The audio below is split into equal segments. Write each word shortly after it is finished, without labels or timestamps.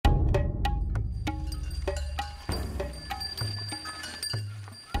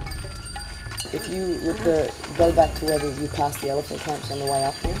if you were to go back to where you passed the elephant camps on the way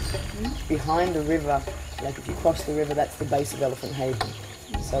up here, behind the river, like if you cross the river, that's the base of Elephant Haven.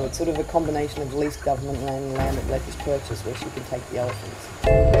 So it's sort of a combination of leased government land and land that Lepers purchased where she can take the elephants.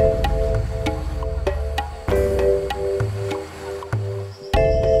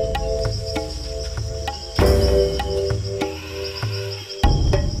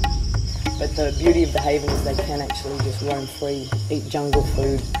 But the beauty of the haven is they can actually just roam free, eat jungle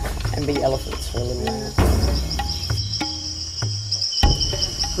food, and be elephants for a little while.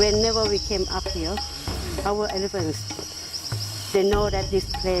 Whenever we came up here, our elephants, they know that this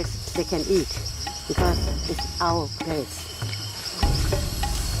place they can eat because it's our place.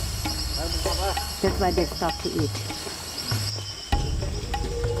 That's why they stop to eat.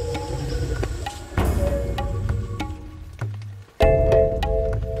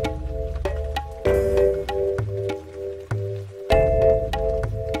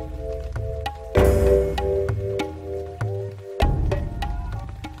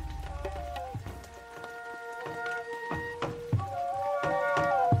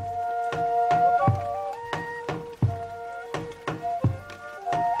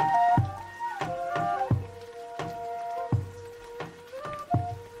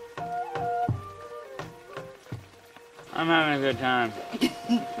 I'm having a good time.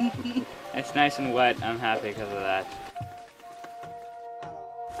 It's nice and wet. I'm happy because of that.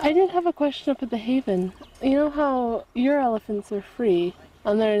 I did have a question up at the Haven. You know how your elephants are free,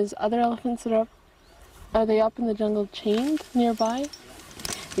 and there's other elephants that are they up in the jungle chained nearby?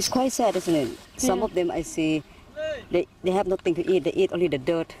 It's quite sad, isn't it? Some of them I see, they have nothing to eat. They eat only the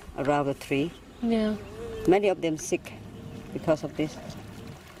dirt around the tree. Yeah. Many of them sick because of this.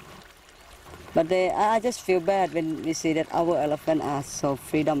 But I just feel bad when we see that our elephants are so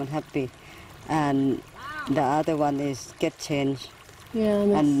freedom and happy, and the other one is get changed. Yeah,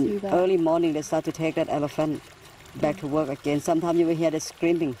 and see that. Early morning they start to take that elephant back to work again. Sometimes you will hear them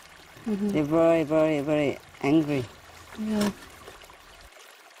screaming. They're very, very, very angry. Yeah.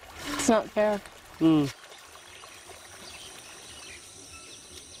 It's not fair.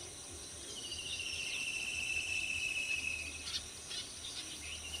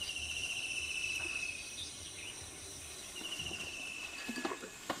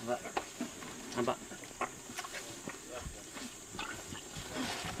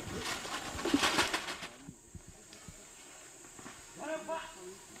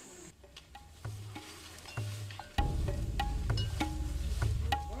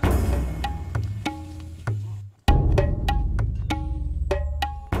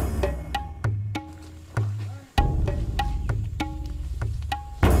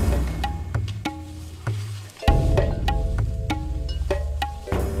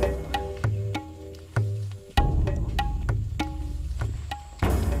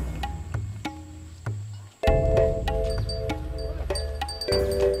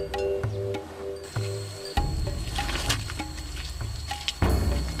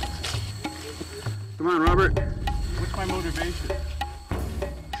 Come on, Robert. What's my motivation?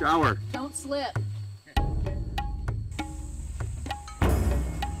 Shower. Don't slip.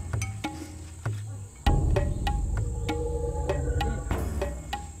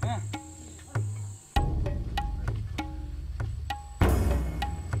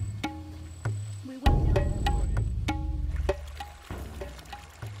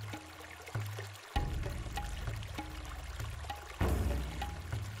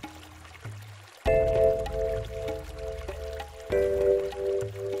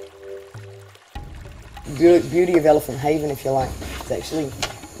 Beauty of Elephant Haven, if you like. It's actually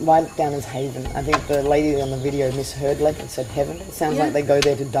right down as Haven. I think the lady on the video misheard and said heaven. It sounds like they go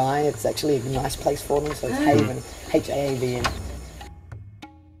there to die. It's actually a nice place for them, so it's Haven, H-A-A-V-N.